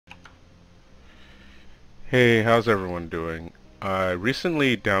Hey, how's everyone doing? I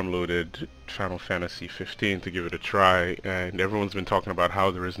recently downloaded Final Fantasy 15 to give it a try, and everyone's been talking about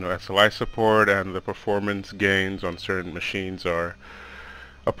how there is no SLI support and the performance gains on certain machines are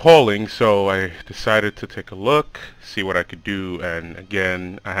appalling, so I decided to take a look, see what I could do, and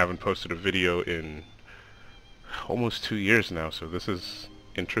again, I haven't posted a video in almost 2 years now, so this is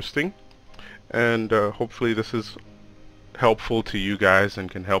interesting, and hopefully this is helpful to you guys and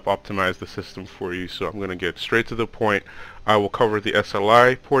can help optimize the system for you. So I'm going to get straight to the point. I will cover the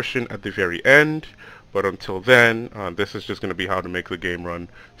SLI portion at the very end, but until then, this is just going to be how to make the game run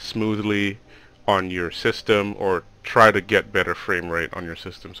smoothly on your system, or try to get better frame rate on your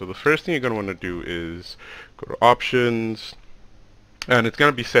system. So the first thing you're going to want to do is go to options, and it's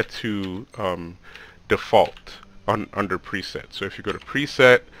going to be set to default under preset. So if you go to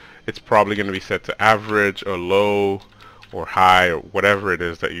preset, it's probably going to be set to average or low or high or whatever it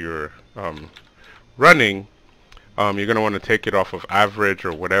is that you're running. You're going to want to take it off of average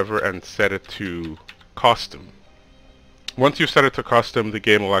or whatever and set it to custom. Once you set it to custom, the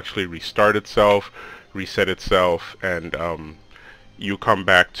game will actually restart itself, reset itself, and you come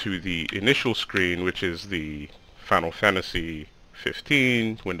back to the initial screen, which is the Final Fantasy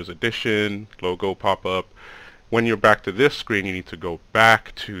 15 Windows Edition logo pop-up. When you're back to this screen, you need to go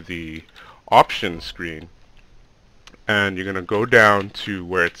back to the options screen, and you're going to go down to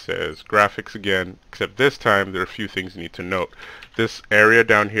where it says graphics again, except this time there are a few things you need to note. This area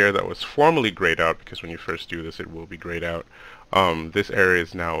down here that was formerly grayed out, because when you first do this it will be grayed out, this area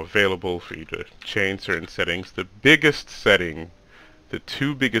is now available for you to change certain settings. The biggest setting, the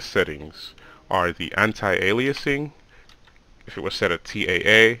two biggest settings, are the anti-aliasing. If it was set at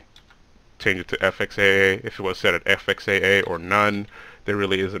TAA, change it to FXAA. If it was set at FXAA or none, there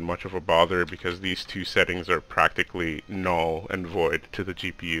really isn't much of a bother, because these two settings are practically null and void to the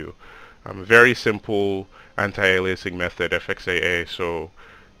GPU. Very simple anti-aliasing method, FXAA, so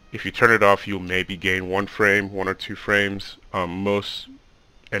if you turn it off, you'll maybe gain 1 frame, 1 or 2 frames. Most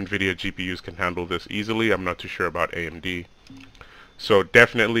NVIDIA GPUs can handle this easily. I'm not too sure about AMD. So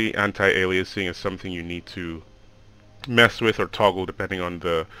definitely anti-aliasing is something you need to mess with or toggle depending on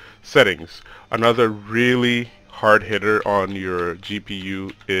the settings. Another really hard hitter on your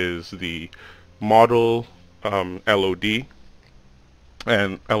GPU is the model LOD,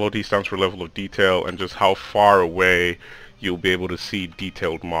 and LOD stands for level of detail, and just how far away you'll be able to see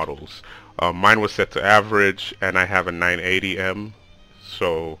detailed models. Mine was set to average, and I have a 980M,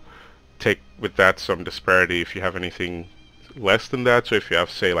 so take with that some disparity if you have anything less than that. So if you have,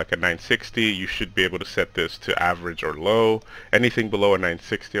 say, like a 960, you should be able to set this to average or low. Anything below a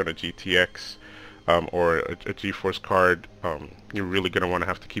 960 on a GTX or a GeForce card, you're really going to want to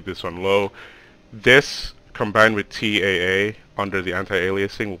have to keep this on low. This combined with TAA under the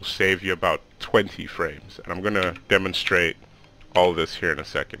anti-aliasing will save you about 20 frames, and I'm going to demonstrate all of this here in a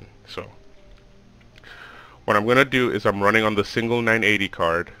second. So what I'm going to do is I'm running on the single 980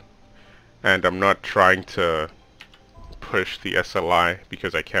 card, and I'm not trying to push the SLI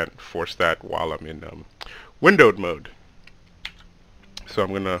because I can't force that while I'm in windowed mode. So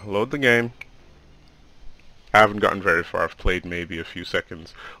I'm going to load the game. I haven't gotten very far. I've played maybe a few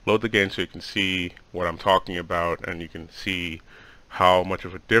seconds. Load the game so you can see what I'm talking about, and you can see how much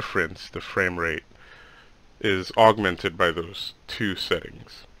of a difference the frame rate is augmented by those two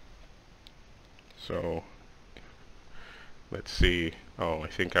settings. So let's see. Oh, I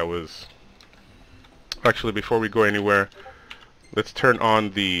think I was... Actually, before we go anywhere, let's turn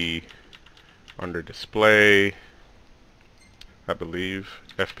on the under display, I believe,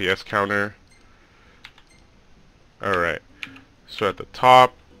 FPS counter. Alright, so at the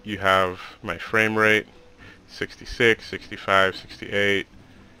top you have my frame rate, 66, 65, 68,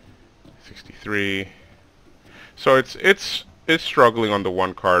 63. So it's struggling on the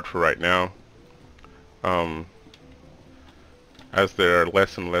one card for right now. As there are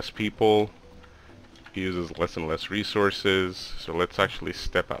less and less people, it uses less and less resources. So let's actually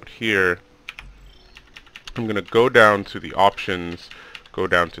step out here. I'm going to go down to the options, go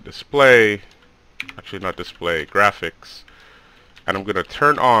down to display, actually not display, graphics, and I'm going to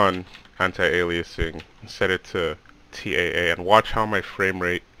turn on anti-aliasing and set it to TAA, and watch how my frame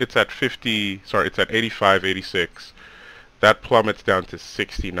rate, it's at 85, 86. That plummets down to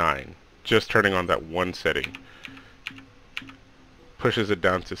 69, just turning on that one setting. Pushes it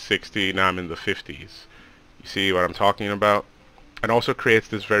down to 60, now I'm in the 50s. You see what I'm talking about? And also creates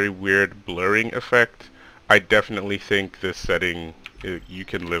this very weird blurring effect. I definitely think this setting, you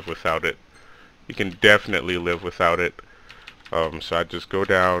can live without it. You can definitely live without it. So I just go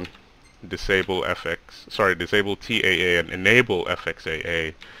down, disable TAA and enable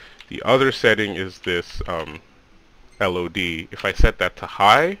FXAA. The other setting is this LOD. If I set that to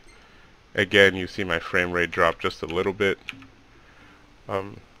high, again, you see my frame rate drop just a little bit.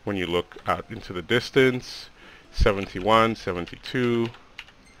 When you look out into the distance, 71, 72,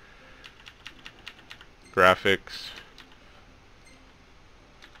 graphics,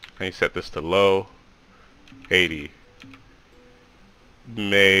 and you set this to low, 80.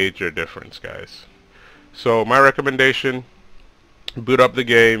 Major difference, guys. So my recommendation, boot up the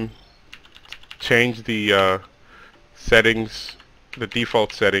game, change the settings, the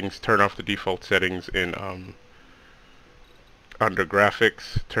default settings, turn off the default settings in under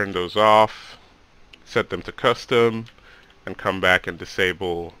graphics, turn those off, set them to custom, and come back and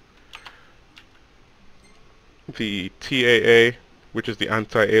disable the TAA, which is the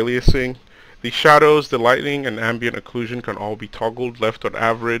anti-aliasing. The shadows, the lighting, and ambient occlusion can all be toggled left on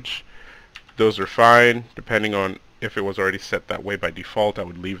average. Those are fine, depending on if it was already set that way by default. I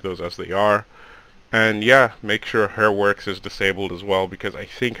would leave those as they are. And yeah, make sure HairWorks is disabled as well, because I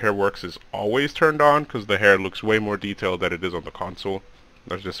think HairWorks is always turned on because the hair looks way more detailed than it is on the console.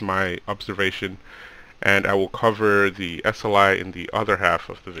 That's just my observation. And I will cover the SLI in the other half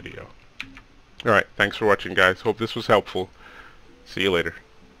of the video. Alright, thanks for watching, guys. Hope this was helpful. See you later.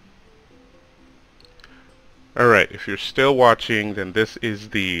 Alright, if you're still watching, then this is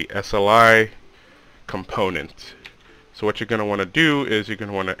the SLI component. So what you're going to want to do is you're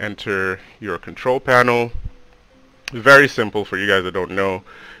going to want to enter your control panel. Very simple for you guys that don't know.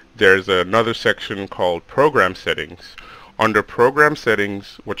 There's another section called program settings. Under program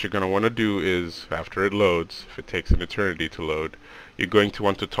settings, what you're going to want to do is, after it loads, if it takes an eternity to load, you're going to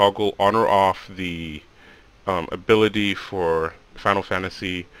want to toggle on or off the ability for Final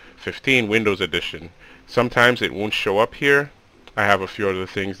Fantasy 15 Windows Edition. Sometimes it won't show up here. I have a few other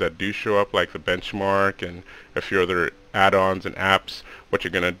things that do show up, like the benchmark and a few other add-ons and apps. What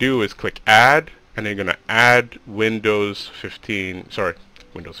you're going to do is click add, and you're going to add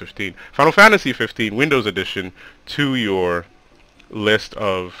Final Fantasy 15 Windows Edition to your list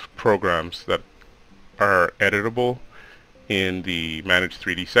of programs that are editable in the Manage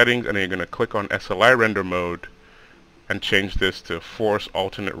 3D settings, and then you're going to click on SLI render mode and change this to Force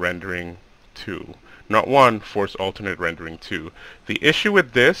Alternate Rendering 2. Not 1, Force Alternate Rendering 2. The issue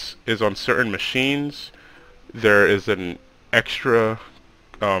with this is on certain machines there is an extra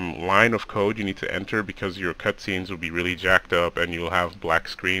line of code you need to enter because your cutscenes will be really jacked up and you'll have black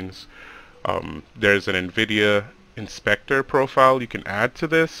screens. There's an NVIDIA inspector profile you can add to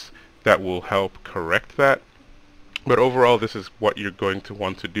this that will help correct that. But overall, this is what you're going to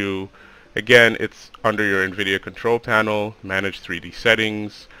want to do. Again, it's under your NVIDIA control panel, Manage 3D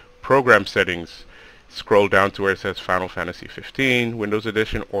Settings, Program Settings. Scroll down to where it says Final Fantasy 15 Windows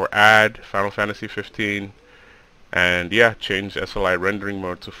Edition, or add Final Fantasy 15, and yeah, change SLI rendering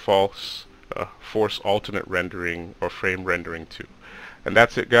mode to Force Alternate Rendering or Frame Rendering 2. And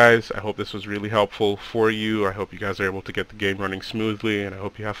that's it, guys. I hope this was really helpful for you. I hope you guys are able to get the game running smoothly, and I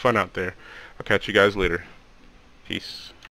hope you have fun out there. I'll catch you guys later. Peace.